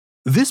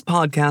This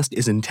podcast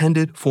is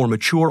intended for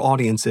mature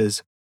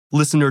audiences.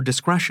 Listener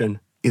discretion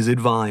is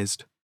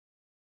advised.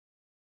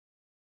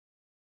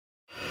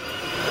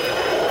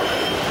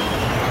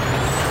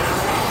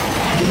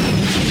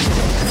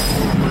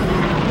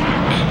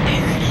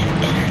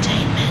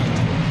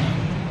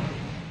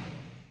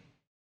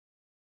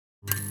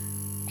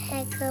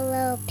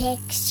 Piccolo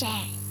Picture.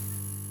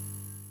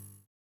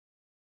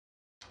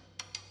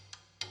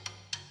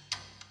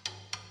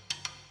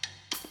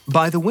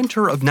 By the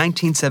winter of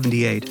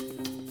 1978,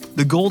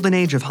 the golden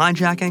age of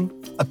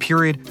hijacking, a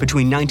period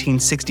between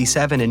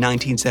 1967 and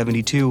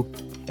 1972,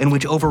 in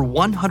which over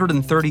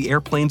 130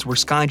 airplanes were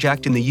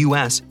skyjacked in the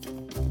U.S.,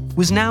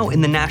 was now in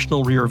the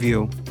national rear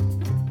view.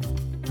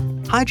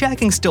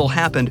 Hijacking still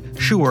happened,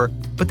 sure,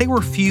 but they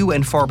were few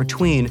and far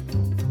between,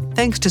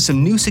 thanks to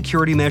some new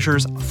security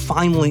measures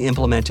finally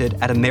implemented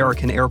at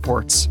American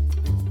airports.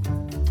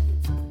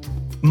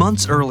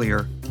 Months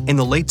earlier, in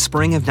the late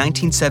spring of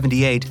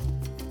 1978,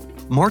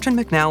 Martin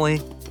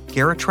McNally,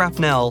 Garrett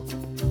Trapnell,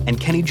 and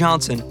Kenny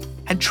Johnson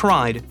had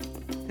tried,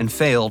 and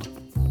failed,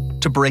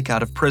 to break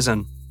out of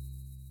prison.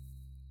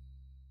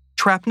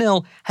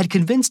 Trapnell had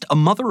convinced a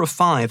mother of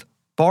five,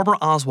 Barbara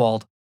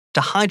Oswald,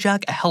 to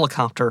hijack a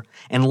helicopter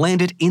and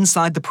land it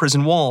inside the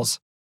prison walls,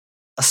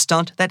 a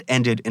stunt that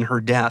ended in her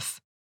death.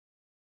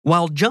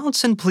 While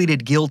Johnson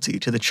pleaded guilty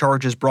to the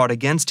charges brought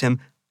against him,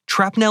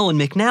 Trapnell and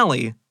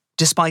McNally,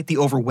 despite the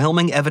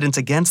overwhelming evidence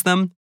against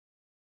them,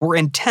 were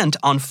intent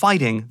on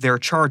fighting their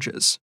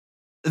charges.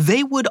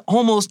 They would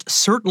almost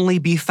certainly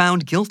be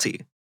found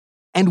guilty,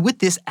 and with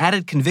this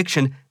added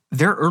conviction,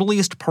 their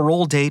earliest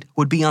parole date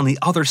would be on the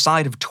other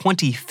side of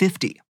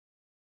 2050.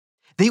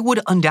 They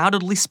would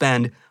undoubtedly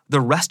spend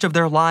the rest of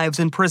their lives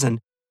in prison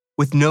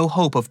with no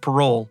hope of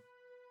parole.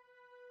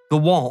 The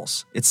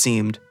walls, it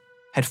seemed,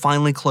 had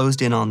finally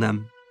closed in on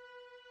them.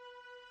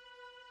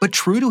 But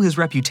true to his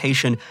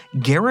reputation,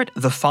 Garrett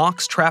the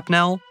Fox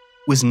Trapnell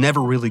was never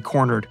really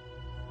cornered.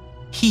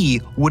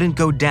 He wouldn't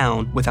go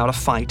down without a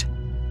fight.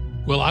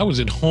 Well, I was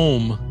at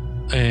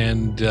home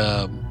and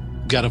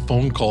got a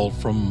phone call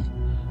from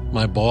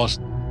my boss.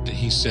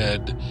 He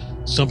said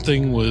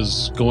something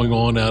was going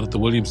on out at the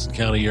Williamson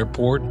County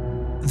Airport.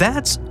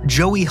 That's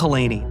Joey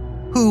Hellaney,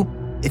 who,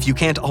 if you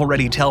can't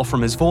already tell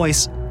from his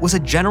voice, was a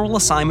general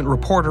assignment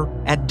reporter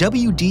at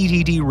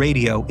WDDD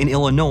Radio in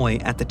Illinois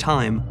at the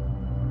time.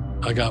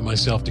 I got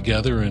myself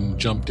together and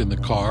jumped in the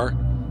car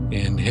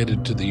and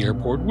headed to the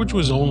airport, which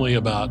was only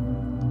about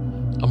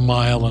a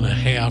mile and a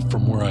half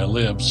from where I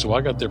lived, so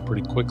I got there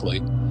pretty quickly.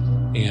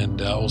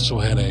 And I also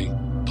had a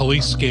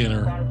police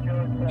scanner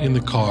in the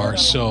car,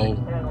 so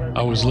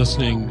I was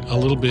listening a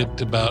little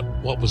bit about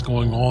what was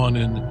going on,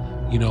 and,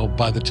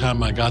 by the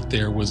time I got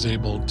there, was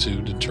able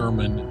to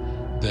determine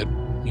that,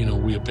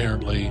 we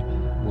apparently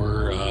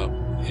were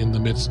in the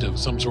midst of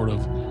some sort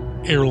of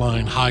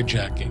airline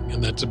hijacking,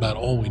 and that's about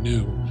all we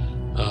knew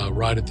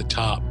right at the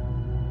top.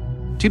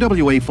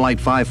 TWA Flight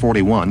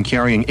 541,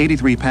 carrying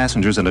 83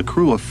 passengers and a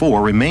crew of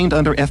 4, remained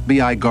under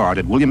FBI guard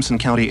at Williamson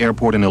County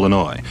Airport in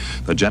Illinois.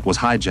 The jet was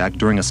hijacked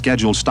during a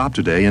scheduled stop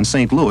today in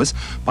St. Louis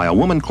by a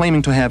woman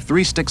claiming to have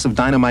 3 sticks of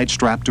dynamite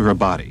strapped to her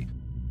body.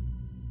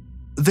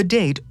 The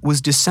date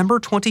was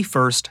December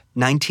 21st,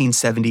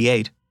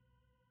 1978,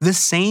 the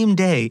same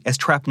day as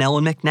Trapnell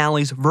and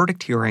McNally's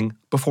verdict hearing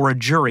before a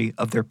jury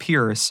of their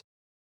peers.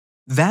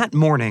 That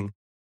morning,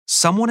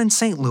 someone in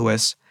St.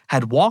 Louis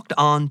had walked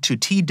on to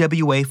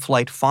TWA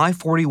Flight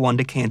 541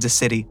 to Kansas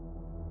City,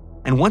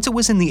 and once it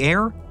was in the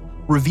air,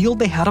 revealed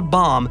they had a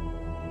bomb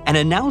and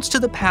announced to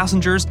the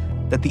passengers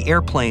that the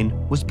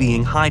airplane was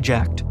being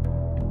hijacked.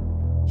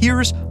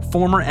 Here's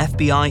former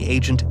FBI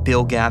agent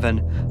Bill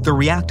Gavin, the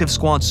reactive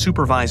squad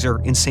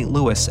supervisor in St.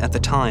 Louis at the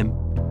time.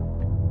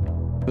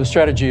 The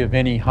strategy of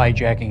any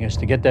hijacking is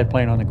to get that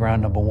plane on the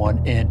ground, number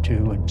one, and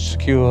to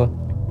secure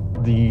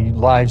the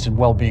lives and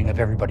well-being of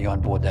everybody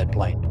on board that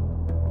plane.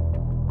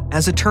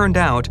 As it turned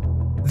out,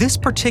 this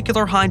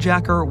particular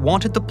hijacker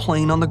wanted the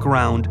plane on the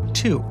ground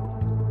too,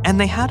 and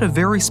they had a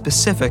very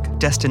specific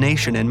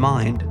destination in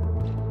mind.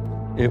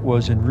 It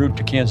was en route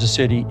to Kansas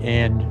City,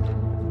 and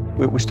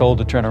it was told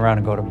to turn around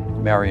and go to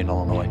Marion,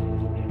 Illinois.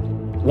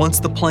 Once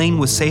the plane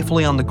was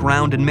safely on the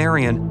ground in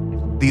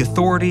Marion, the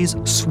authorities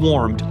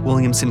swarmed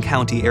Williamson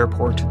County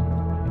Airport.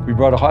 We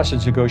brought a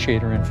hostage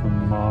negotiator in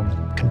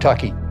from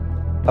Kentucky.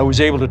 I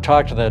was able to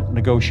talk to that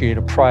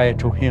negotiator prior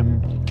to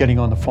him getting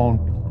on the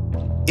phone.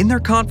 In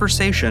their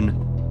conversation,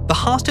 the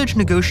hostage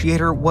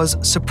negotiator was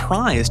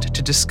surprised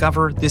to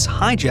discover this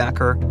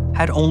hijacker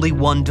had only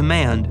one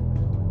demand: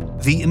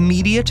 the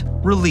immediate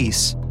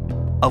release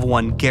of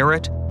one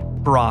Garrett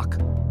Brock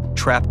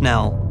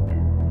Trapnell.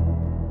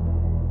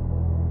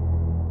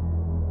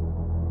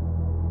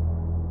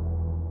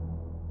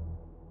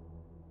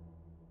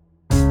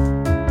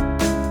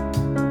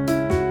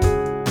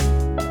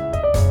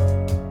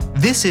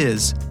 This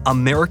is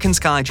American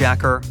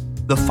Skyjacker,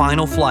 The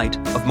Final Flight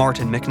of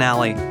Martin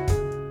McNally.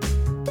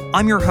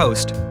 I'm your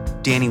host,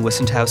 Danny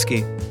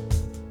Wicentowski.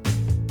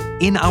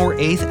 In our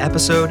 8th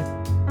episode,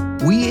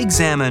 we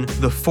examine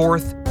the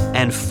 4th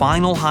and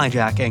final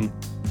hijacking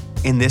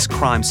in this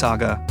crime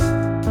saga.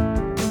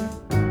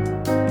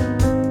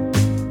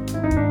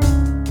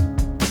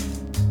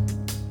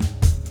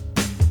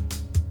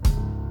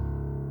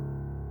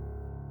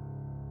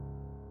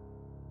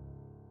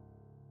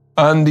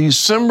 On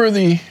December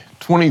the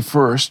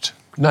 21st,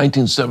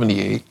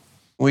 1978,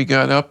 we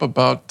got up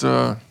about, 6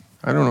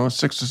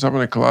 or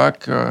 7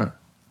 o'clock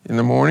in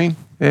the morning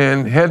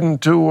and heading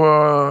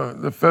to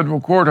the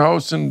federal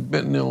courthouse in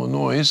Benton,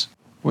 Illinois.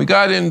 We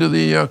got into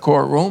the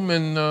courtroom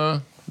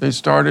and they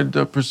started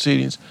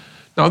proceedings.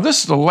 Now, this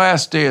is the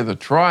last day of the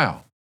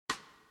trial.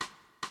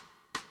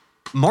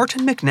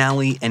 Martin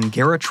McNally and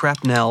Garrett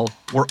Trapnell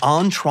were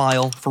on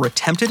trial for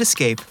attempted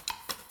escape,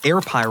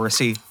 air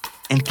piracy,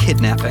 and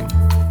kidnapping.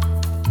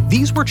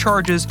 These were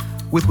charges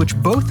with which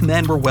both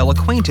men were well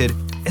acquainted,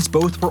 as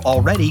both were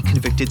already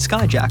convicted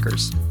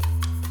skyjackers.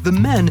 The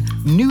men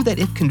knew that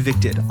if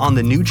convicted on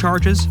the new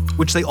charges,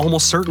 which they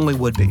almost certainly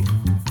would be,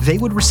 they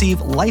would receive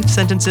life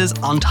sentences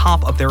on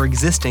top of their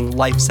existing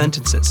life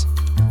sentences,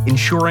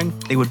 ensuring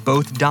they would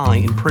both die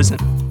in prison.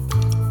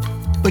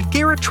 But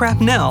Garrett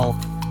Trapnell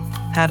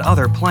had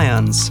other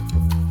plans.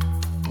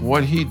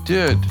 What he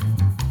did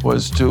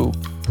was to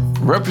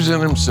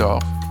represent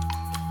himself,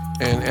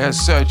 and as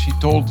such, he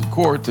told the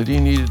court that he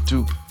needed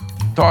to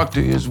talk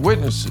to his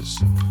witnesses.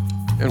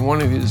 And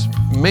one of his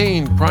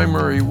main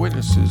primary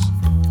witnesses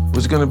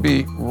was going to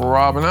be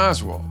Robin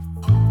Oswald.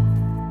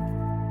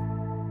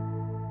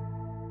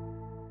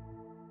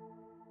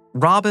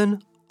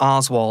 Robin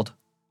Oswald,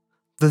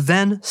 the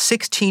then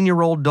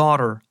 16-year-old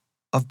daughter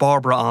of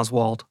Barbara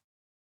Oswald.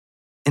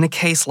 In a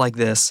case like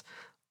this,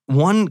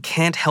 one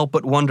can't help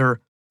but wonder,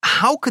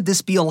 how could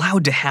this be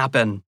allowed to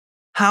happen?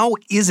 How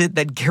is it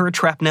that Garrett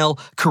Trapnell,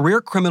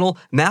 career criminal,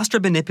 master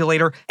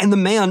manipulator, and the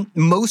man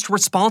most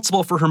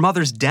responsible for her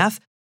mother's death,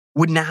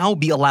 would now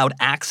be allowed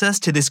access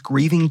to this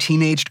grieving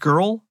teenage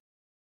girl?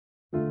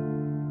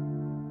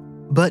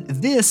 But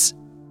this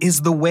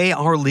is the way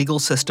our legal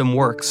system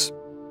works.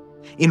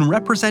 In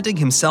representing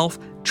himself,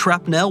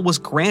 Trapnell was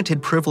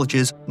granted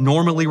privileges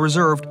normally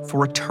reserved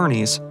for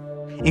attorneys,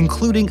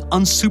 including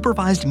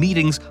unsupervised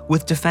meetings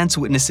with defense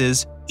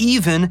witnesses,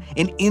 even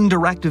an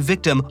indirect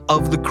victim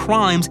of the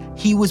crimes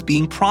he was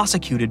being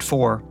prosecuted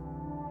for.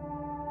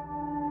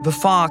 The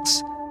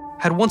Fox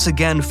had once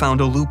again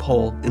found a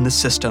loophole in the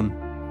system,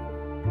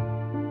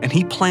 and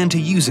he planned to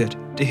use it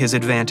to his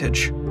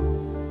advantage.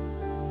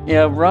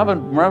 Yeah,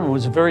 Robin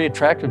was a very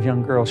attractive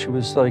young girl. She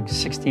was like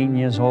 16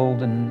 years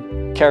old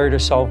and carried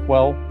herself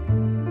well.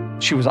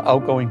 She was an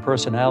outgoing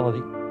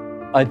personality.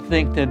 I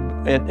think that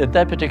at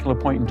that particular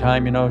point in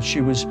time,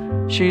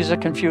 she's a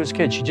confused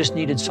kid. She just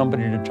needed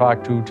somebody to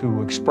talk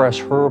to express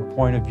her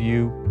point of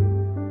view.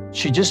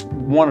 She just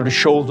wanted a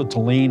shoulder to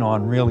lean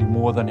on, really,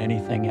 more than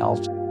anything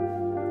else.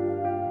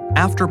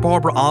 After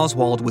Barbara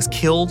Oswald was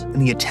killed in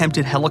the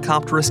attempted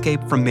helicopter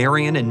escape from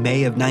Marion in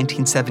May of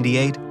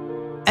 1978,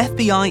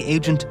 FBI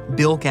agent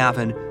Bill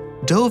Gavin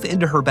dove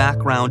into her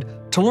background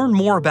to learn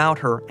more about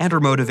her and her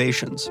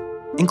motivations,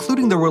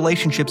 including the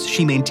relationships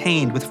she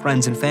maintained with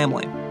friends and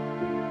family.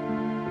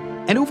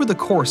 And over the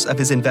course of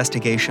his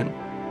investigation,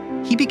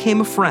 he became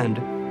a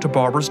friend to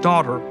Barbara's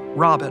daughter,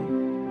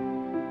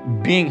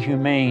 Robin. Being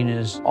humane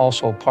is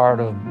also part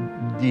of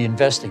the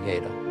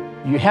investigator.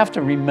 You have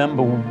to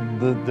remember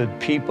the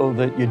people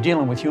that you're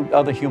dealing with,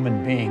 other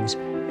human beings,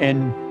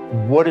 and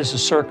what is the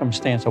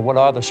circumstance, or what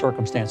are the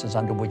circumstances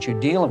under which you're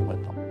dealing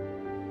with them.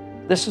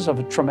 This is a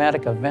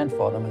traumatic event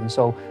for them, and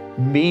so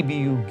maybe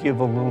you give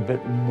a little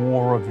bit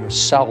more of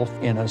yourself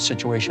in a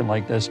situation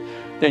like this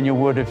than you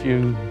would if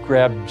you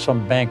grabbed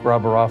some bank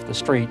robber off the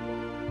street,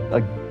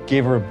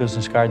 gave her a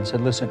business card and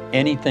said, listen,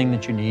 anything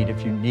that you need,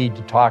 if you need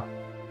to talk,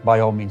 by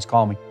all means,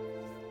 call me.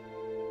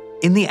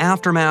 In the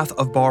aftermath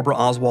of Barbara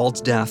Oswald's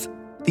death,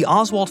 the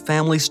Oswald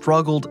family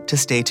struggled to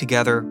stay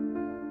together.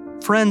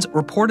 Friends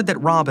reported that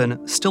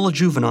Robin, still a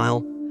juvenile,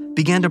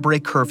 began to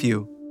break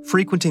curfew,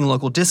 frequenting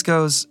local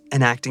discos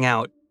and acting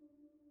out.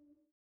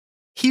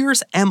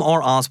 Here's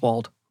M.R.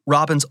 Oswald,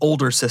 Robin's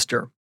older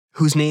sister,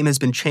 whose name has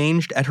been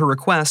changed at her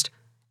request,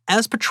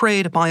 as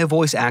portrayed by a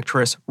voice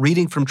actress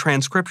reading from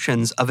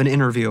transcriptions of an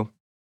interview.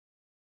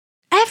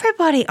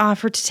 Everybody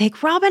offered to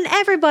take Robin,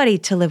 everybody,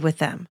 to live with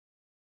them.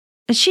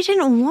 And she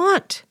didn't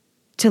want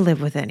to live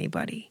with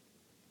anybody.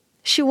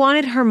 She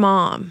wanted her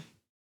mom.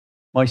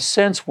 My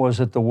sense was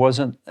that there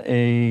wasn't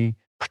a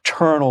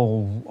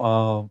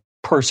paternal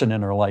person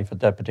in her life at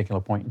that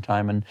particular point in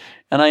time. And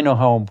I know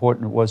how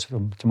important it was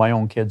to my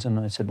own kids. And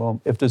I said,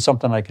 well, if there's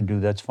something I can do,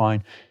 that's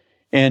fine.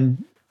 And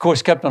of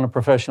course, kept on a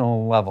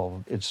professional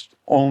level. It's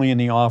only in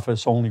the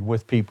office, only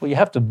with people. You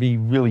have to be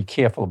really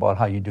careful about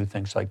how you do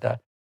things like that.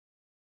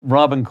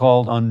 Robin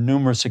called on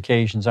numerous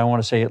occasions. I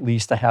want to say at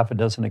least a half a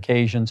dozen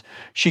occasions.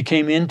 She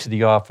came into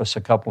the office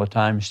a couple of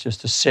times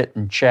just to sit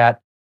and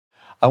chat.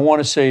 I want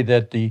to say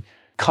that the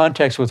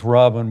contacts with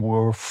Robin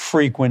were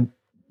frequent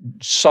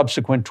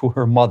subsequent to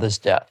her mother's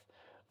death,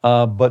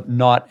 but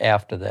not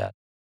after that.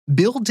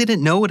 Bill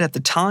didn't know it at the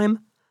time,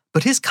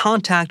 but his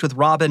contact with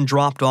Robin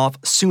dropped off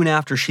soon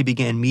after she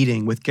began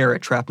meeting with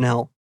Garrett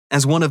Trapnell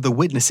as one of the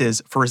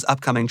witnesses for his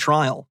upcoming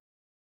trial.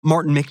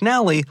 Martin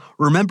McNally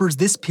remembers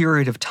this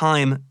period of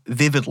time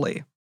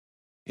vividly.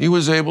 He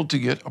was able to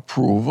get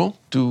approval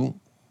to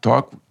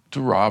talk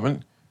to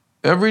Robin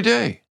every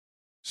day.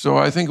 So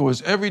I think it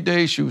was every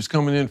day she was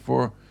coming in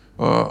for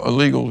a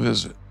legal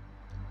visit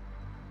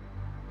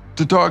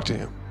to talk to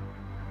him.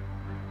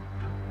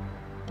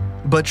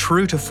 But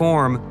true to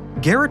form,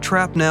 Garrett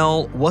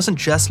Trapnell wasn't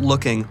just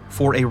looking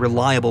for a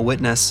reliable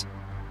witness.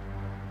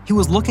 He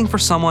was looking for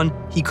someone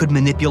he could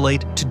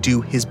manipulate to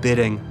do his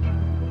bidding.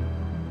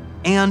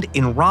 And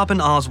in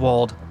Robin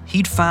Oswald,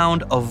 he'd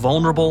found a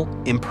vulnerable,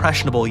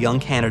 impressionable young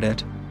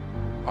candidate.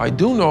 I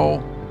do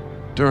know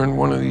during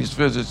one of these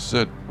visits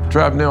that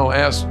Trapnell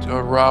asked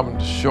Robin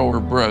to show her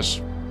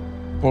breasts,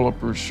 pull up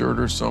her shirt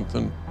or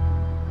something.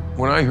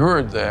 When I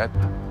heard that,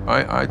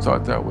 I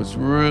thought that was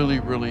really,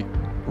 really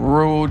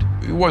rude.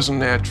 It wasn't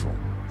natural.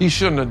 He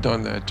shouldn't have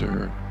done that to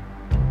her.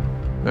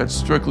 That's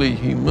strictly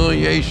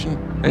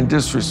humiliation and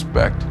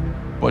disrespect,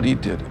 but he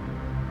did it.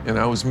 And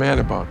I was mad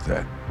about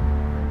that.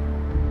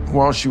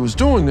 While she was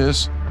doing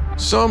this,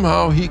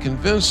 somehow he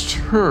convinced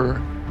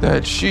her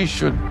that she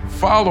should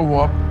follow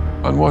up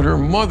on what her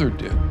mother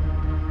did.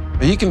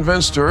 He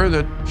convinced her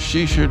that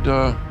she should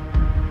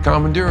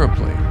commandeer a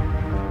plane.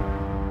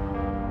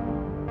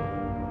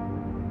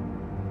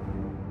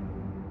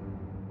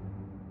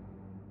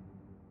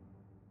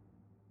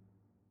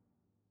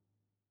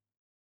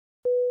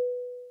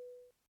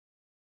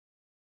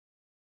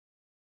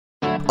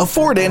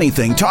 Afford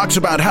Anything talks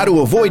about how to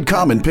avoid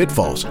common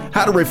pitfalls,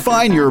 how to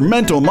refine your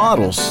mental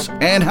models,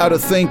 and how to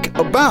think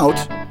about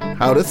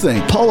how to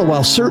think. Paula,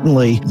 while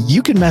certainly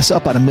you can mess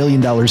up on $1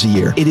 million a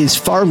year, it is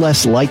far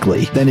less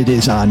likely than it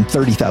is on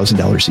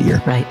 $30,000 a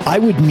year. Right. I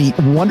would meet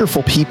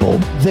wonderful people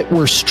that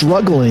were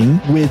struggling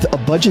with a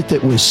budget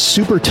that was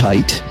super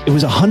tight. It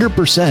was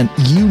 100%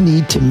 you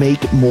need to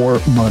make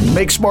more money.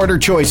 Make smarter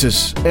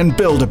choices and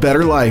build a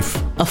better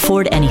life.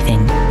 Afford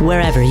Anything,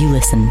 wherever you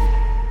listen.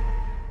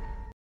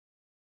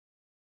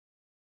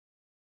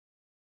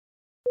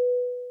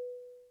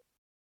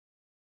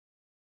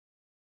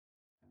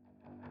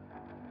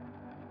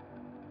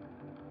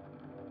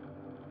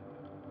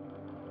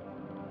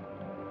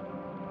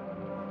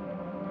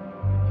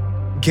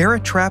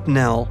 Garrett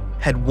Trapnell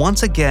had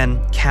once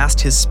again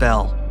cast his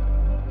spell.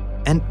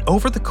 And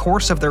over the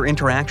course of their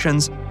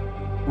interactions,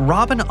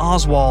 Robin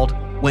Oswald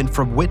went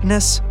from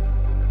witness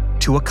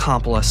to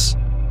accomplice.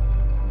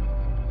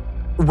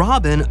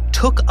 Robin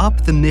took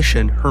up the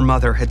mission her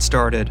mother had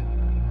started.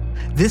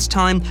 This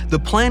time, the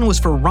plan was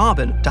for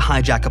Robin to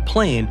hijack a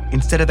plane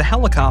instead of a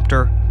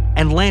helicopter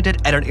and land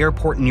it at an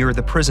airport near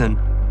the prison.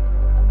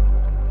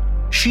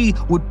 She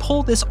would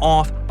pull this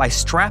off by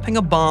strapping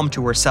a bomb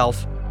to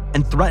herself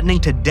and threatening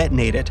to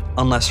detonate it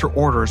unless her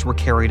orders were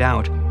carried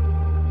out.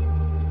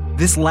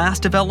 This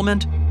last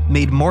development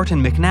made Martin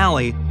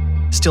McNally,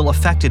 still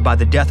affected by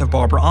the death of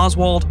Barbara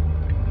Oswald,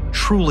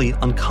 truly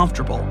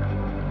uncomfortable.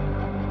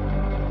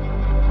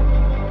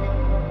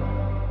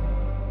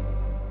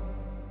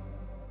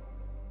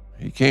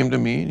 He came to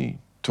me and he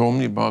told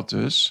me about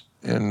this,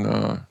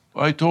 and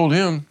I told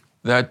him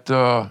that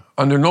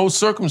under no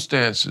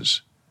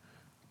circumstances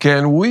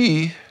can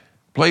we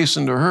place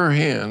into her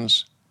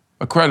hands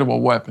a credible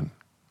weapon,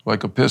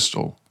 like a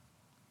pistol.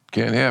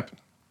 Can't happen.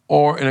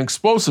 Or an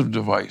explosive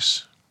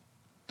device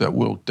that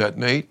will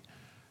detonate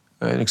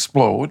and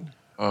explode.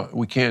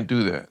 We can't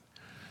do that.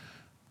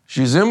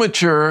 She's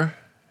immature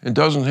and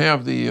doesn't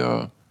have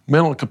the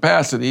mental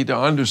capacity to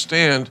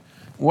understand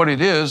what it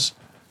is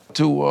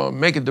to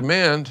make a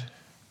demand,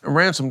 a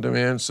ransom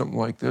demand, something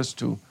like this,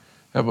 to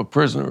have a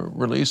prisoner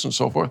released and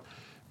so forth.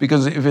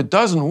 Because if it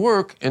doesn't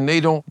work and they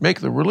don't make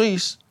the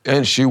release,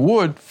 and she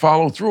would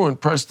follow through and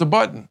press the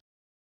button.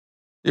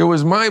 It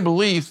was my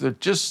belief that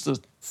just the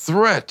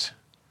threat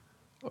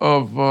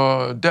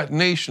of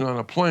detonation on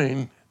a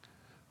plane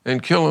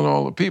and killing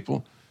all the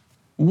people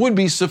would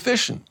be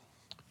sufficient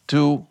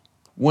to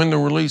win the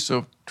release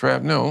of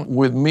Trapnell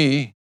with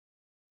me.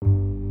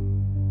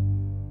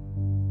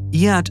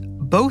 Yet,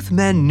 both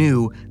men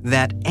knew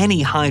that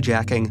any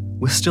hijacking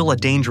was still a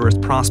dangerous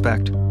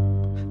prospect.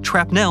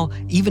 Trapnell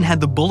even had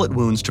the bullet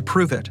wounds to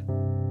prove it.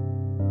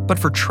 But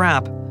for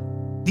Trap,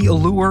 the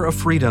allure of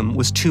freedom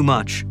was too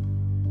much,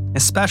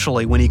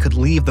 especially when he could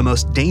leave the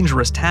most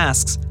dangerous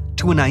tasks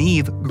to a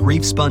naive,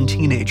 grief-spun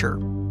teenager.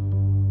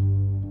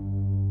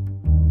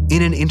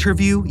 In an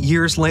interview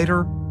years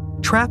later,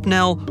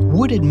 Trapnell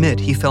would admit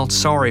he felt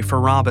sorry for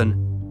Robin,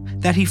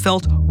 that he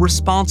felt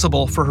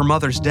responsible for her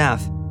mother's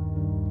death.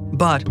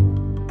 But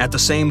at the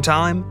same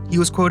time, he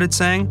was quoted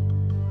saying,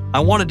 "I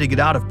wanted to get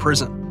out of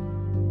prison."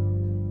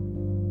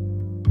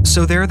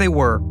 So there they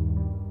were,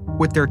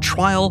 with their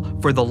trial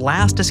for the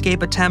last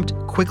escape attempt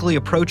quickly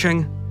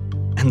approaching,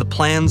 and the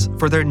plans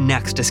for their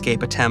next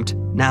escape attempt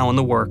now in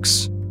the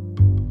works.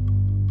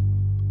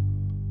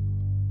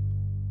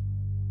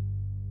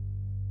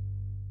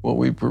 What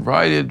we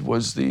provided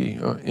was the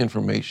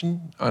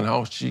information on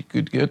how she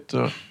could get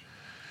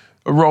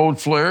road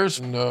flares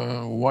and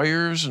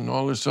wires and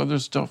all this other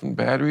stuff and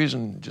batteries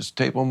and just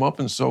tape them up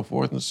and so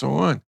forth and so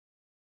on.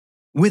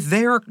 With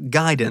their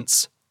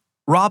guidance,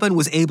 Robin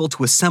was able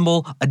to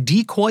assemble a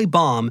decoy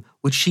bomb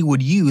which she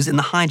would use in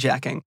the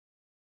hijacking,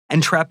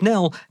 and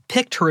Trapnell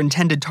picked her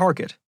intended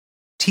target,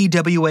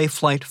 TWA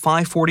Flight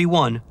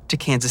 541 to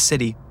Kansas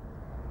City.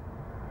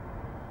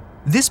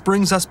 This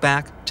brings us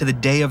back to the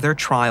day of their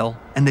trial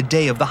and the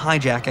day of the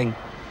hijacking,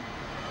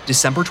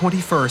 December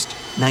 21st,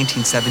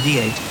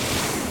 1978.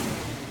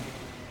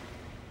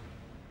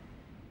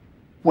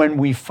 When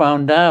we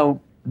found out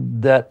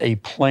that a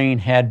plane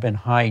had been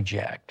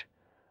hijacked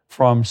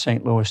from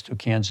St. Louis to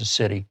Kansas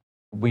City,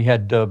 we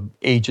had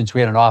agents,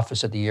 we had an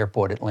office at the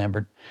airport at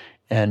Lambert,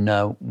 and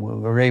we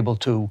were able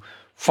to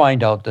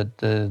find out that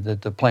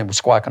the plane was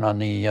squawking on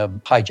the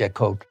hijack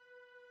code.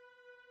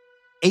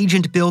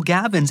 Agent Bill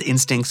Gavin's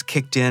instincts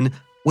kicked in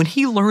when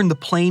he learned the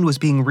plane was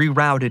being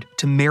rerouted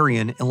to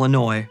Marion,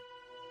 Illinois.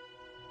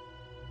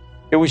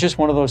 It was just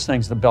one of those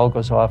things, the bell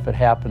goes off, it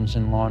happens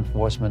in law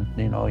enforcement,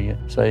 you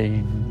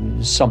say,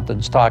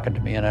 something's talking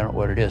to me and I don't know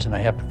what it is and I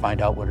have to find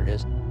out what it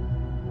is.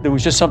 There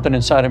was just something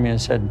inside of me that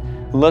said,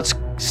 let's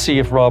see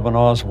if Robin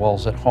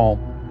Oswald's at home.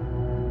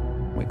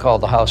 We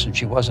called the house and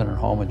she wasn't at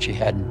home and she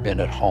hadn't been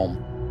at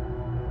home.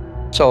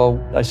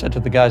 So I said to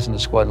the guys in the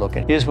squad, look,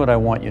 here's what I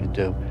want you to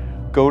do.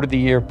 Go to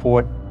the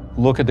airport,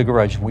 look at the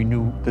garage. We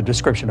knew the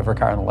description of her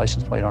car and the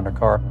license plate on her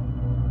car.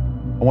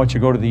 I want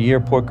you to go to the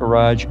airport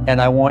garage, and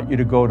I want you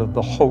to go to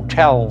the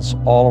hotels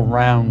all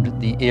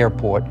around the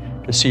airport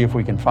to see if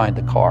we can find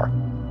the car.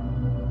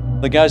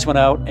 The guys went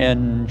out,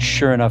 and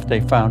sure enough,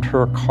 they found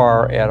her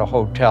car at a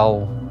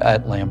hotel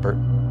at Lambert.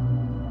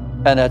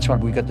 And that's when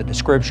we got the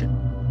description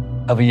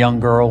of a young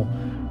girl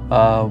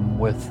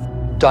with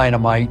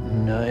dynamite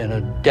and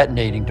a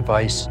detonating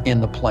device in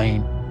the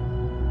plane.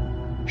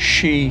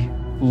 She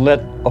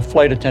let a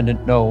flight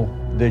attendant know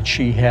that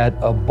she had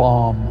a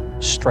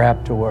bomb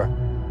strapped to her.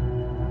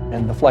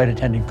 And the flight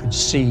attendant could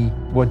see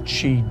what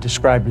she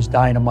described as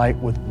dynamite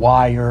with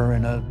wire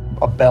and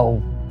a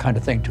bell kind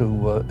of thing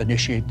to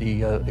initiate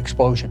the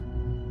explosion.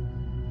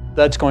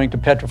 That's going to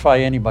petrify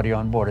anybody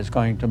on board. It's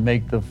going to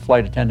make the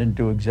flight attendant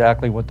do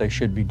exactly what they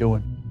should be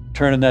doing.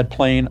 Turning that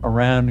plane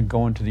around and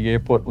going to the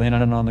airport,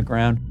 landing it on the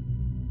ground.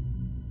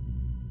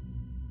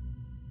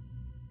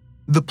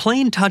 The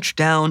plane touched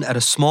down at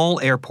a small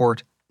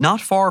airport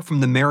not far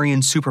from the Marion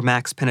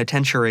Supermax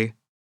Penitentiary.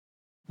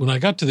 When I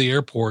got to the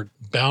airport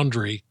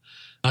boundary,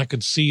 I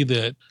could see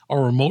that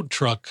our remote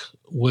truck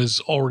was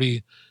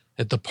already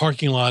at the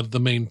parking lot of the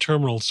main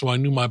terminal, so I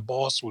knew my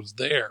boss was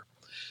there.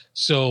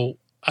 So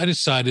I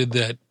decided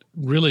that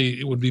really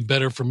it would be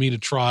better for me to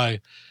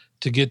try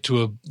to get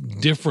to a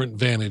different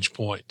vantage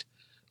point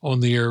on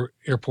the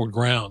airport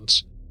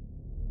grounds.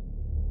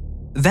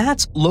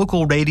 That's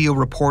local radio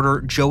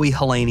reporter Joey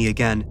Hellaney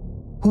again,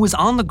 who was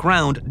on the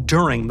ground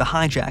during the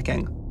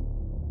hijacking.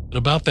 At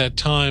about that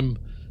time,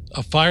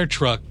 a fire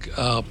truck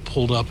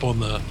pulled up on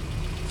the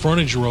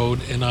frontage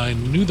road, and I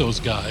knew those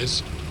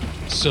guys.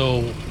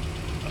 So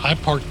I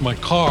parked my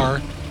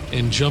car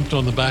and jumped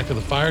on the back of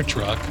the fire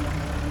truck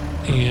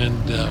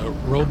and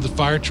rode the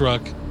fire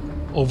truck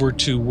over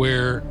to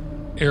where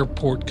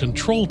Airport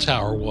Control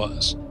Tower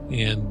was.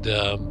 And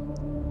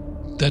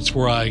that's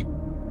where I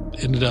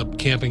ended up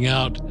camping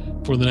out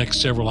for the next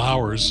several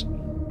hours,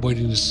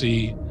 waiting to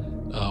see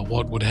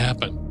what would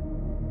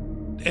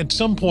happen. At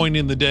some point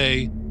in the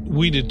day,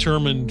 we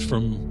determined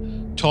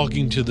from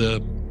talking to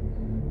the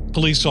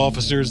police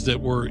officers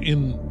that were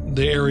in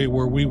the area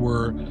where we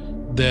were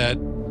that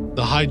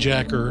the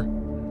hijacker,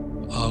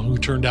 who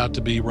turned out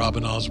to be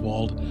Robin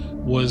Oswald,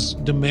 was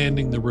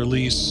demanding the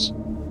release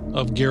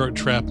of Garrett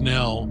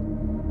Trapnell.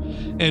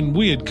 And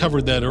we had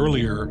covered that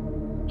earlier,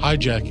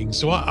 hijacking,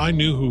 so I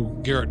knew who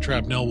Garrett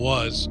Trapnell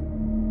was.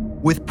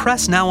 With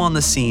press now on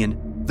the scene,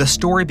 the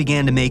story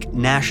began to make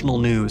national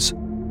news.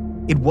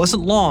 It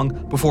wasn't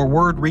long before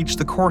word reached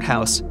the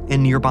courthouse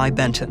in nearby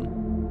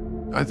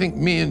Benton. I think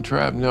me and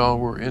Trapnell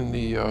were in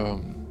the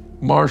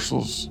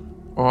marshal's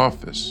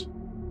office.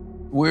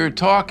 We were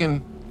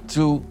talking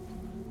to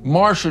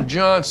Marsha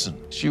Johnson.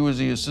 She was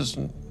the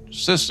assistant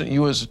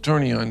U.S.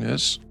 attorney on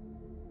this.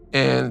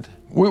 And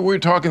we were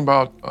talking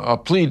about a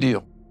plea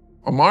deal.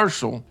 A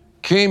marshal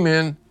came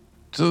in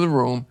to the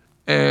room,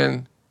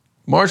 and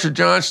Marsha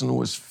Johnson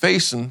was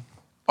facing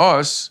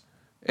us,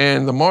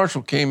 and the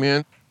marshal came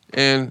in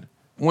and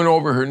went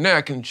over her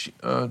neck and she,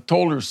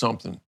 told her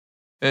something.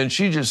 And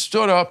she just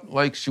stood up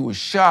like she was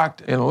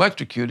shocked and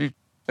electrocuted,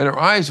 and her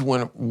eyes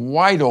went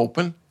wide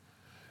open.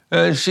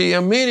 And she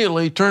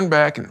immediately turned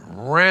back and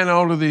ran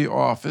out of the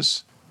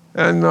office.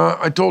 And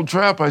I told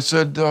Trap, I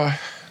said,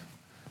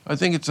 I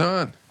think it's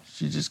on.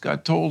 She just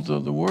got told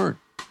the word.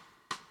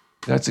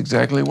 That's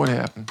exactly what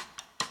happened.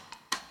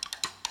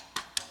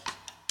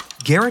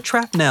 Garrett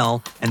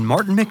Trapnell and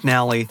Martin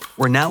McNally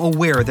were now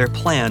aware their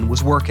plan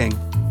was working.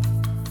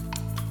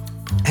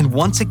 And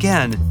once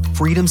again,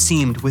 freedom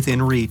seemed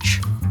within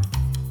reach.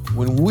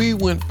 When we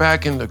went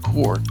back into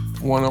court,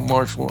 one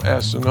marshal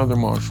asked another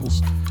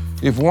marshals,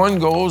 if one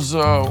goes,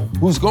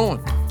 who's going?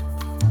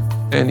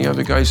 And the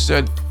other guy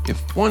said, if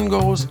one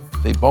goes,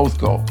 they both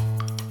go.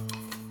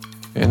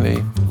 And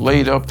they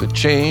laid up the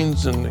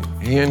chains and the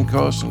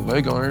handcuffs and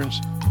leg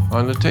irons,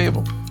 on the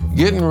table,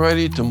 getting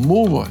ready to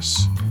move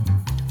us.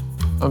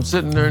 I'm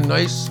sitting there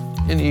nice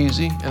and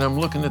easy, and I'm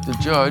looking at the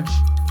judge,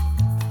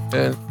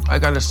 and I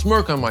got a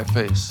smirk on my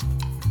face.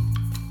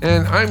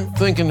 And I'm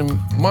thinking in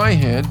my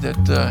head that,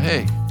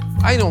 hey,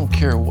 I don't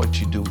care what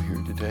you do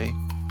here today.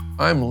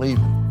 I'm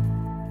leaving.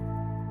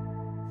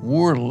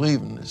 We're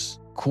leaving this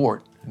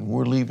court, and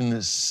we're leaving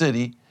this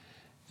city,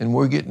 and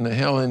we're getting the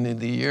hell into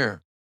the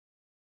air.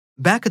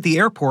 Back at the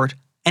airport,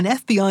 an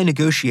FBI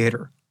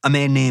negotiator, a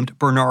man named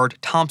Bernard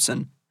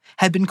Thompson,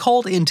 had been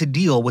called in to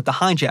deal with the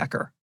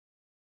hijacker.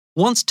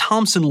 Once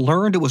Thompson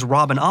learned it was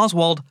Robin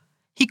Oswald,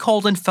 he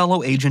called in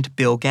fellow agent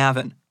Bill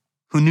Gavin,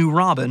 who knew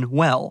Robin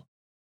well.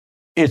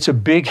 It's a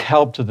big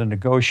help to the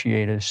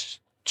negotiators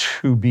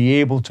to be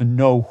able to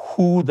know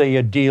who they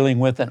are dealing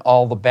with and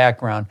all the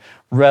background,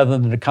 rather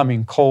than to come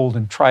in cold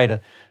and try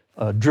to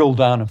drill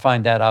down and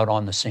find that out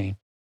on the scene.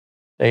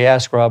 They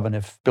asked Robin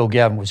if Bill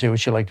Gavin was here, would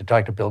she like to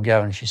talk to Bill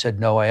Gavin? And she said,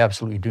 no, I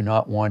absolutely do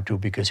not want to,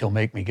 because he'll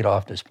make me get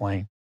off this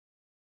plane.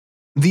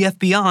 The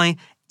FBI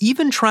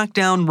even tracked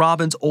down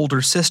Robin's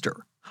older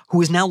sister,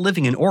 who is now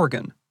living in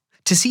Oregon,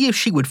 to see if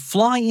she would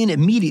fly in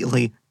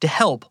immediately to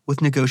help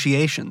with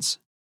negotiations.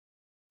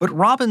 But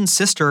Robin's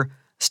sister,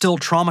 still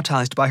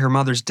traumatized by her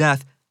mother's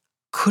death,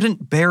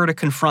 couldn't bear to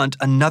confront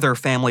another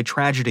family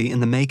tragedy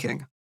in the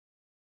making.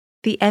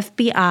 The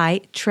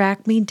FBI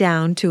tracked me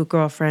down to a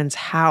girlfriend's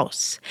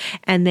house,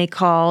 and they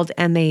called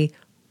and they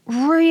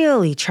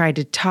really tried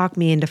to talk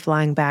me into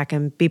flying back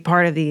and be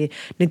part of the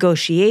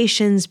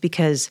negotiations,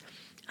 because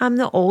I'm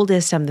the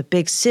oldest, I'm the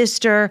big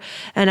sister,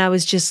 and I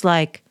was just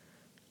like,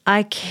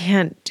 I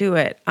can't do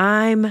it.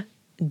 I'm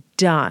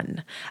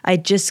done. I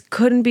just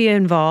couldn't be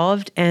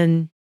involved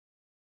and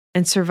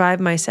survive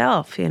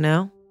myself, you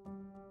know?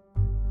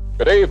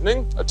 Good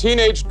evening. A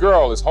teenage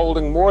girl is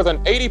holding more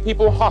than 80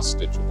 people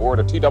hostage aboard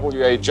a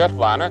TWA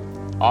jetliner.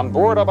 On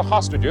board are the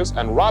hostages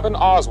and Robin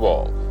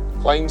Oswald,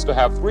 who claims to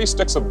have 3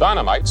 sticks of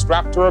dynamite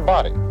strapped to her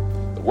body.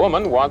 The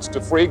woman wants to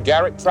free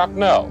Garrett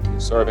Trapnell,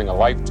 who's serving a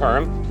life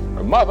term.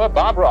 Her mother,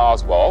 Barbara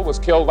Oswald, was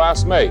killed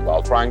last May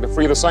while trying to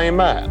free the same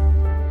man.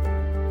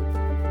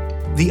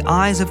 The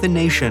eyes of the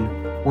nation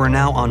were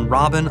now on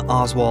Robin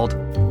Oswald,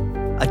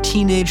 a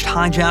teenaged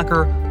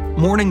hijacker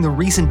mourning the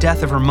recent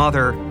death of her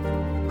mother,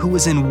 who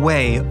was in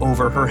way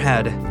over her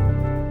head.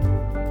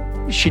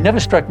 She never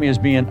struck me as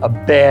being a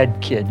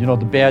bad kid, you know,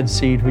 the bad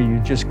seed who you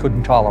just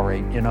couldn't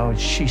tolerate, you know.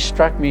 She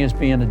struck me as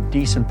being a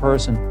decent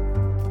person.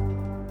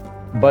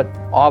 But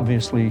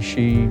obviously,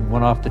 she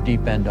went off the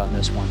deep end on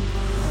this one.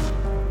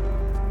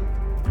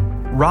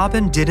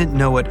 Robin didn't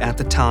know it at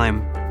the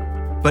time,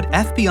 but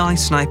FBI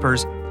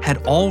snipers had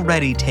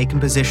already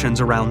taken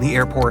positions around the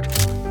airport.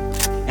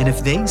 And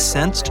if they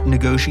sensed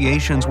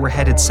negotiations were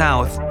headed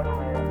south,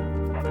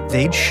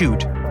 they'd shoot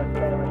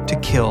to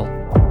kill.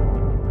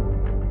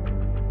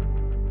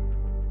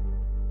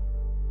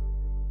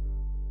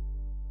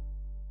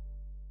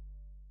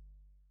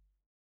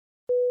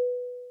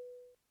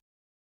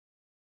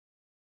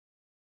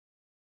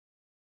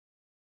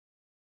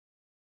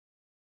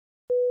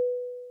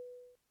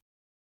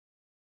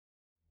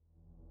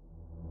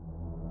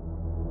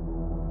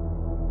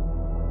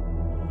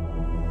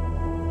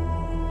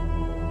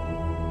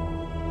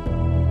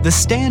 The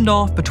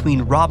standoff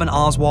between Robin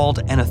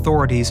Oswald and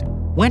authorities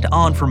went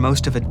on for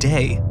most of a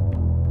day.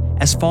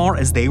 As far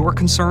as they were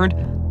concerned,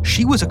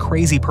 she was a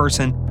crazy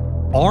person,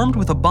 armed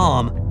with a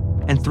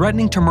bomb, and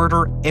threatening to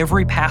murder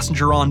every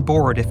passenger on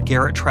board if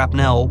Garrett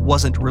Trapnell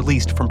wasn't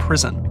released from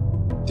prison.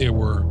 There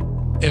were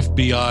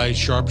FBI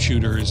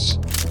sharpshooters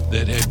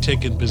that had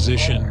taken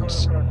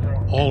positions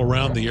all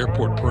around the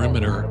airport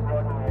perimeter,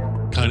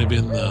 kind of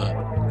in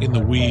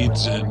the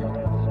weeds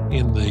and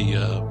in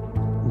the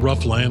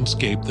rough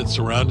landscape that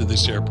surrounded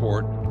this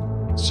airport.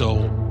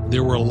 So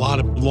there were a lot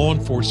of law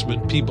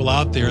enforcement people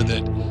out there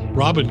that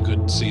Robin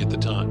couldn't see at the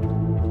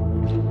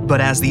time.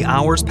 But as the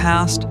hours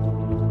passed,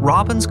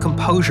 Robin's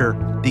composure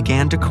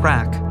began to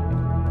crack.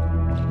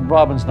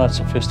 Robin's not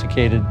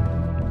sophisticated,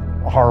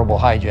 horrible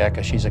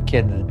hijacker. She's a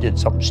kid that did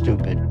something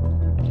stupid.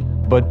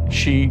 But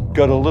she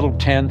got a little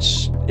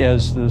tense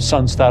as the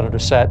sun started to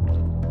set.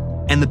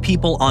 And the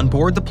people on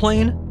board the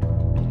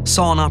plane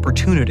saw an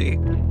opportunity.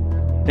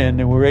 And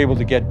they were able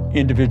to get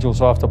individuals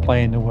off the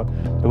plane. There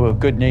were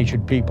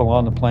good-natured people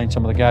on the plane.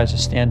 Some of the guys would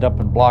stand up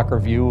and block our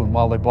view, and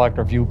while they blocked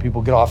our view,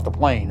 people get off the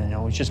plane. And, you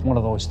know, it was just one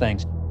of those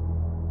things.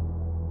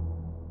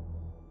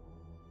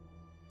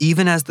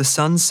 Even as the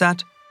sun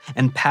set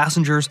and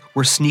passengers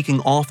were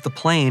sneaking off the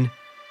plane,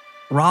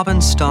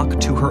 Robin stuck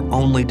to her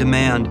only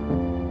demand.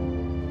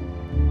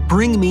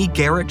 Bring me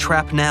Garrett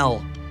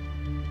Trapnell.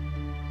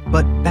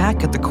 But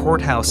back at the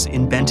courthouse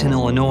in Benton,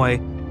 Illinois,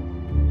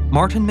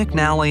 Martin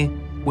McNally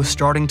was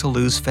starting to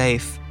lose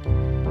faith.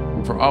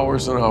 For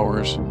hours and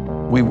hours,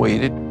 we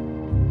waited.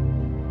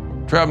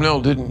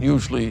 Trapnell didn't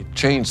usually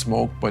chain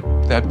smoke, but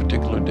that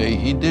particular day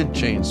he did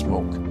chain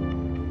smoke.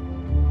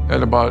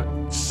 At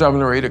about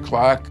 7 or 8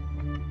 o'clock,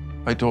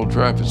 I told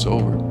Trap, it's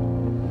over.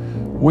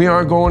 We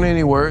aren't going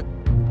anywhere.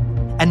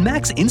 And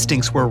Mac's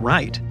instincts were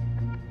right.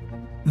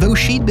 Though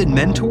she'd been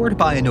mentored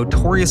by a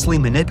notoriously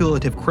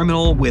manipulative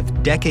criminal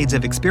with decades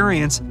of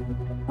experience,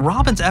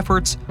 Robin's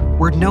efforts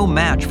were no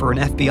match for an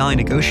FBI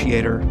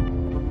negotiator.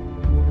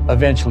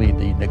 Eventually,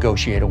 the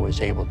negotiator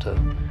was able to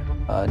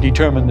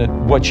determine that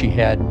what she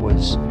had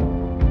was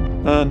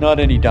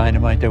not any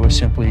dynamite. There were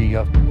simply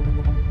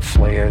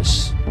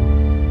flares,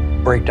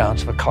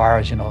 breakdowns for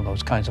cars,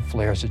 those kinds of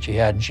flares that she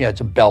had. And she had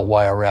some bell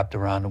wire wrapped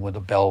around them with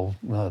a bell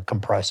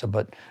compressor,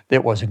 but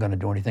it wasn't going to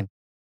do anything.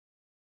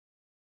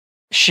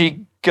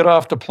 She got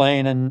off the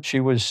plane and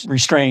she was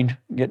restrained,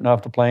 getting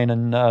off the plane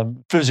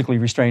and physically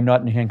restrained,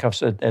 not in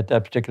handcuffs at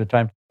that particular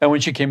time. And when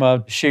she came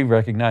out, she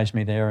recognized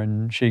me there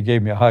and she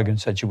gave me a hug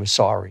and said she was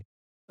sorry.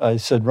 I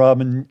said,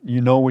 Robin,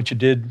 what you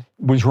did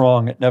was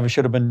wrong. It never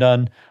should have been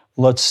done.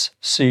 Let's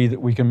see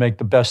that we can make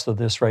the best of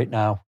this right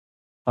now.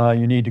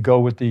 You need to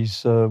go with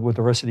with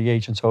the rest of the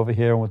agents over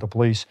here and with the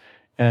police,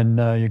 and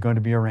you're going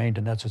to be arraigned,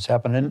 and that's what's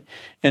happened.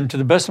 And to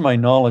the best of my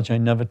knowledge, I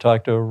never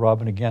talked to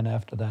Robin again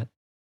after that.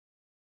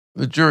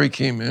 The jury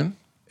came in,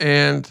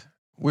 and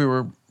we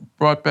were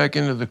brought back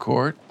into the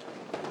court,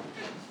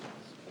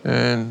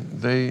 and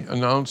they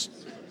announced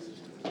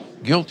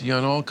guilty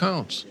on all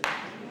counts.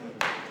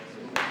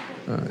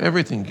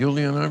 Everything,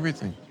 guilty on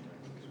everything.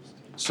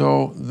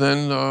 So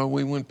then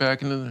we went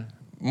back into the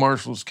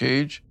marshal's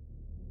cage.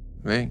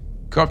 They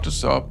cuffed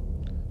us up,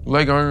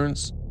 leg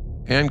irons,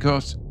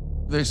 handcuffs.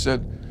 They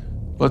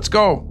said, let's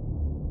go.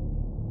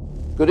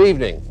 Good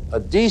evening. A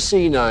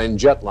DC-9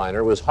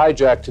 jetliner was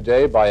hijacked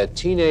today by a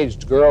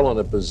teenaged girl on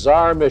a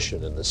bizarre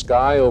mission in the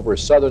sky over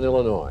southern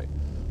Illinois.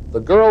 The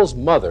girl's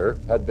mother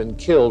had been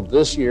killed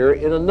this year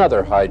in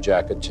another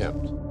hijack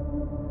attempt.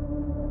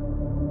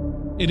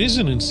 It is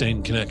an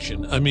insane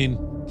connection. I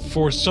mean,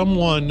 for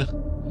someone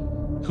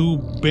who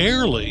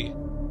barely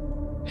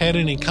had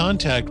any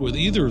contact with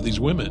either of these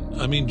women,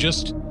 I mean,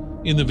 just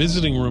in the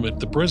visiting room at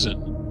the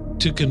prison,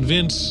 to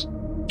convince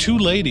two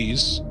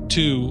ladies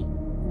to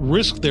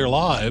risk their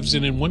lives,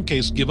 and in one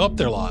case, give up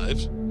their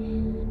lives,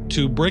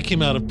 to break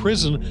him out of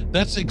prison,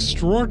 that's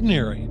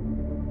extraordinary.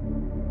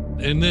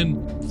 And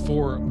then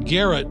for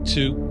Garrett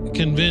to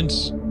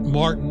convince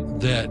Martin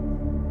that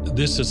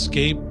this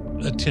escape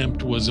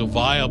attempt was a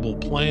viable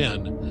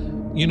plan,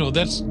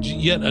 that's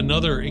yet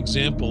another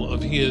example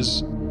of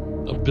his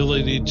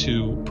ability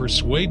to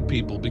persuade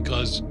people,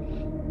 because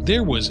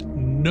there was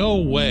no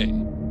way.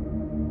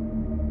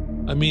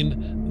 I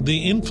mean,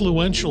 the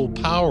influential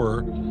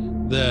power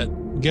that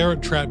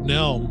Garrett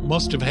Trapnell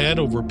must have had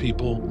over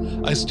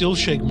people, I still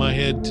shake my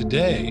head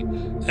today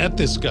at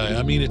this guy.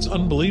 I mean, it's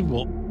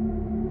unbelievable.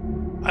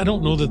 I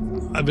don't know that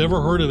I've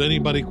ever heard of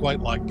anybody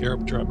quite like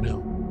Garrett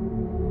Trapnell.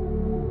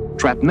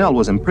 Trapnell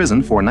was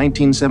imprisoned for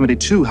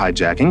 1972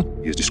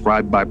 hijacking. He is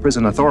described by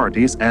prison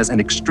authorities as an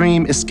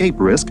extreme escape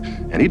risk,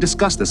 and he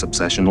discussed this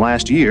obsession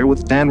last year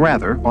with Dan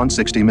Rather on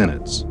 60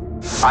 Minutes.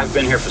 I've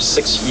been here for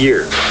 6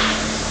 years.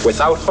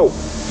 Without hope,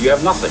 you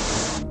have nothing.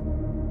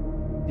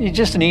 He's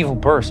just an evil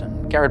person.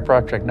 Garrett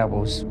Trapnell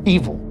was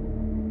evil.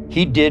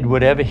 He did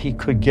whatever he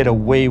could get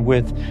away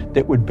with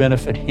that would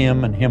benefit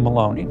him and him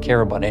alone. He didn't care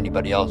about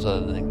anybody else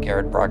other than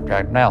Garrett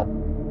Trapnell.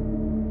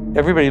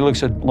 Everybody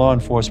looks at law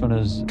enforcement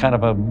as kind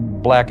of a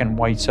black and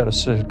white set of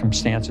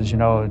circumstances.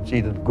 It's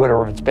either good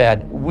or it's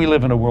bad. We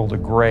live in a world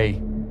of gray.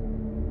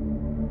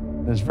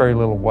 There's very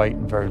little white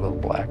and very little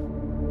black.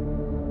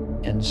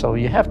 And so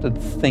you have to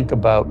think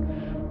about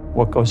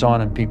what goes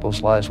on in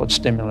people's lives, what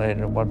stimulated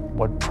them,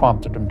 what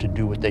prompted them to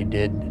do what they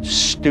did,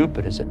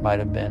 stupid as it might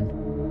have been.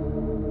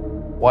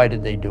 Why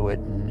did they do it,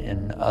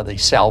 and are they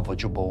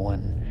salvageable?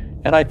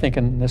 And I think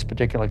in this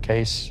particular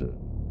case,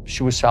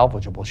 she was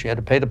salvageable. She had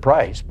to pay the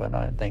price, but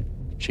I think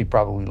she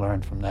probably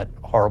learned from that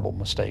horrible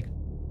mistake.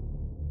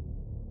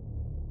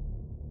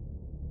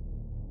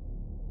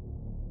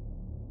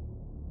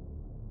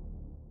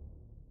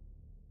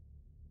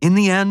 In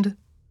the end,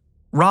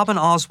 Robin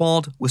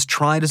Oswald was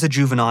tried as a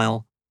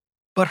juvenile,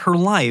 but her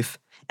life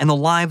and the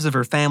lives of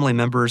her family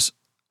members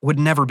would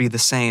never be the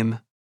same.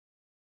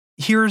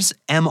 Here's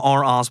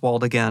M.R.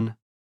 Oswald again.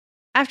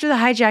 After the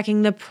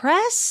hijacking, the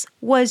press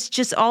was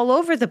just all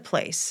over the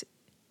place.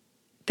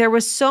 There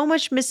was so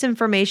much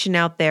misinformation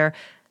out there.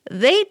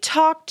 They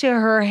talked to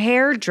her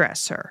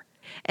hairdresser.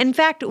 In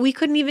fact, we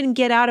couldn't even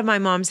get out of my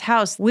mom's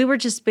house. We were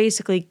just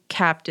basically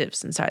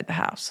captives inside the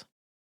house.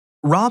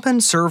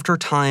 Robin served her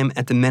time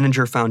at the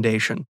Menninger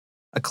Foundation,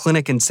 a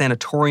clinic and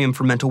sanatorium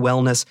for mental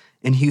wellness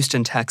in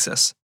Houston,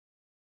 Texas.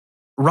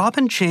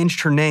 Robin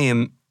changed her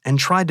name and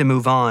tried to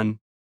move on.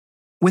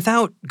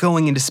 Without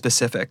going into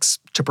specifics,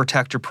 to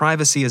protect her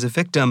privacy as a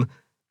victim,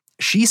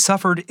 she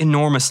suffered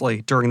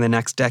enormously during the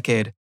next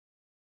decade.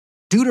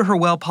 Due to her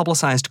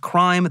well-publicized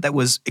crime that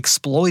was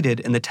exploited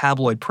in the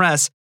tabloid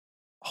press,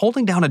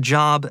 holding down a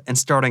job and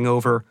starting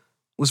over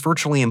was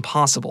virtually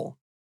impossible.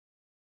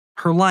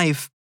 Her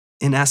life,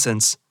 in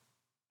essence,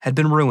 had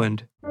been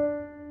ruined.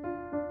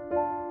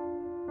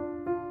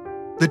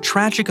 The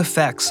tragic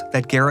effects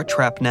that Garrett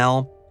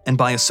Trapnell, and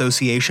by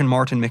association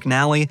Martin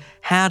McNally,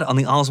 had on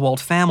the Oswald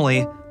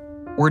family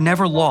were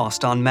never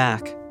lost on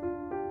Mac.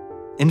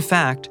 In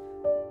fact,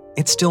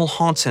 it still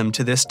haunts him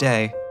to this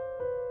day.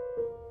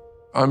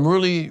 I'm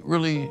really,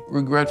 really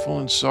regretful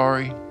and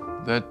sorry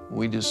that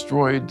we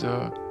destroyed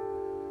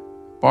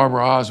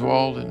Barbara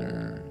Oswald and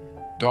her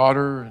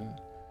daughter, and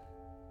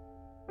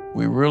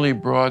we really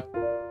brought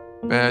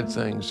bad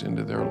things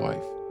into their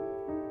life.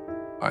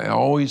 I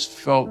always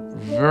felt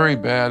very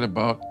bad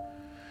about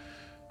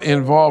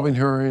involving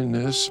her in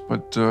this,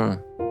 but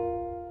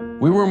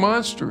we were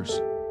monsters.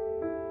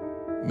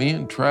 Me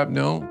and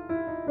Trapnell,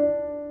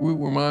 we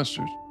were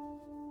monsters.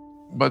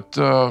 But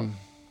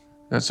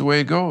that's the way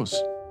it goes.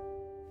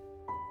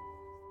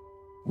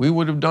 We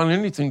would have done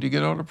anything to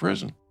get out of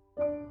prison.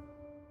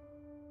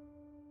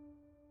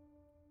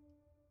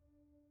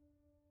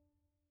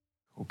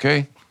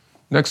 Okay,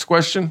 next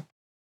question.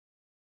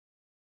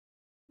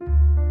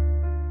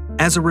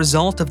 As a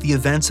result of the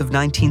events of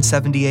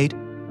 1978,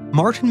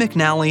 Martin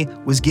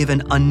McNally was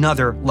given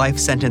another life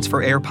sentence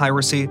for air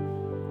piracy,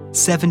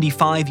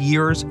 75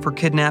 years for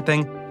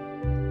kidnapping,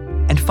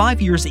 and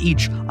 5 years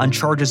each on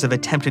charges of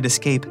attempted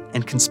escape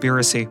and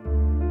conspiracy.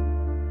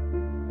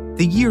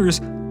 The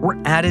years were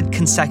added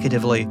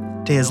consecutively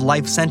to his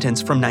life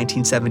sentence from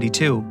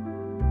 1972.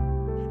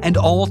 And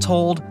all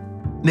told,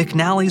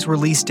 McNally's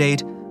release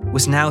date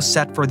was now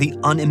set for the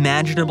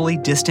unimaginably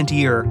distant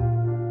year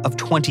of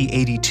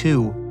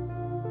 2082.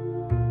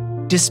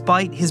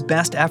 Despite his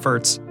best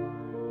efforts,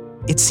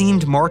 it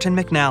seemed Martin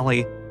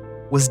McNally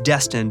was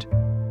destined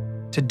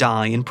to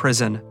die in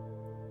prison.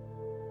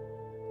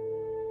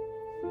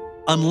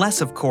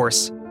 Unless, of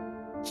course,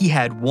 he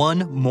had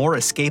one more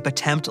escape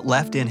attempt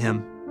left in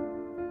him.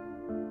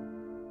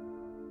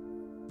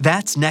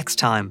 That's next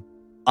time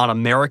on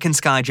American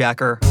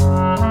Skyjacker.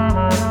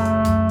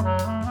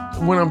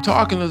 When I'm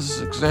talking to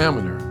this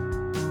examiner,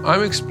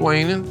 I'm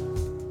explaining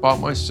about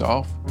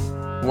myself,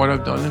 what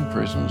I've done in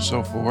prison and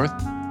so forth.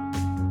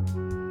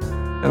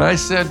 And I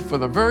said, for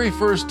the very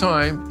first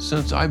time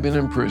since I've been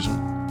in prison,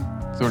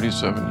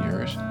 37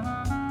 years,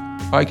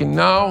 I can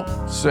now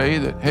say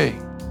that, hey,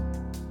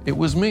 it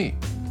was me.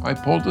 I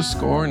pulled the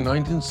score in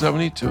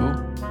 1972.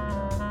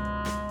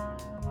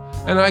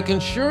 And I can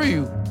assure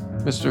you,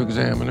 Mr.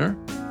 Examiner,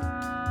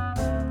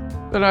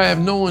 that I have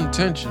no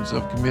intentions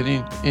of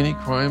committing any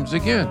crimes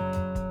again.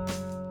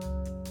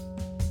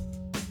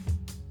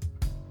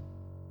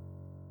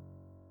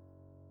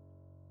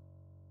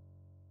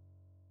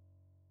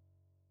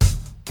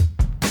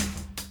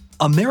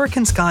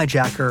 American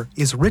Skyjacker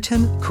is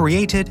written,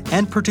 created,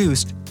 and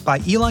produced by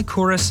Eli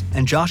Kouros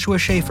and Joshua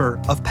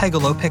Schaefer of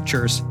Pegalo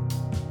Pictures.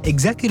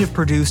 Executive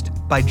produced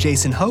by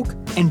Jason Hoke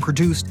and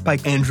produced by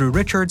Andrew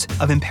Richards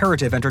of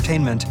Imperative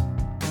Entertainment.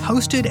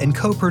 Hosted and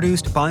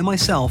co-produced by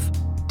myself,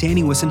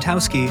 Danny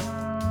Wysentowski.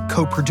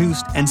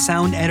 Co-produced and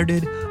sound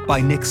edited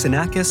by Nick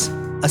Sinakis.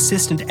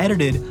 Assistant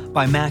edited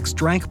by Max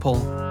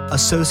Drankpol.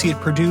 Associate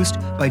produced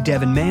by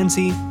Devin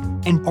Manzi.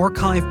 And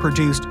archive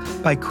produced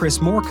by Chris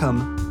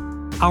Morcom.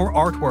 Our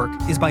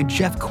artwork is by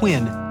Jeff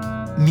Quinn.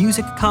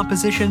 Music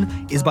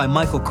composition is by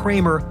Michael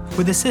Kramer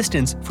with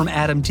assistance from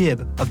Adam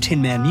Dibb of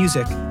Tin Man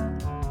Music.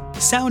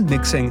 Sound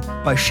mixing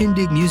by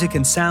Shindig Music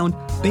and Sound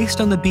based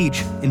on the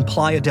beach in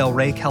Playa del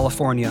Rey,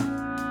 California.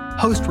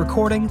 Post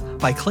recording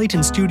by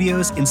Clayton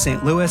Studios in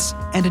St. Louis,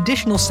 and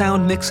additional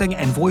sound mixing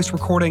and voice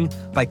recording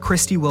by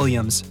Christy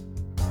Williams.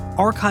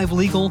 Archive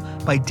legal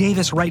by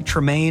Davis Wright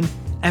Tremaine,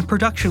 and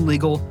production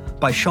legal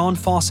by Sean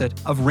Fawcett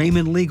of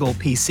Raymond Legal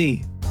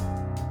PC.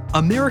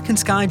 American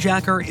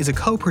Skyjacker is a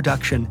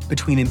co-production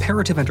between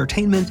Imperative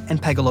Entertainment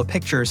and Pegalo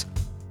Pictures.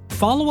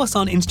 Follow us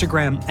on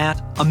Instagram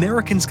at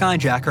American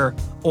Skyjacker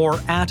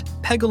or at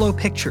Pegalo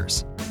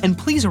Pictures. And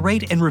please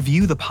rate and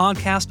review the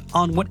podcast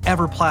on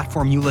whatever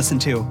platform you listen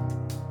to.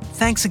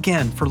 Thanks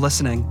again for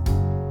listening.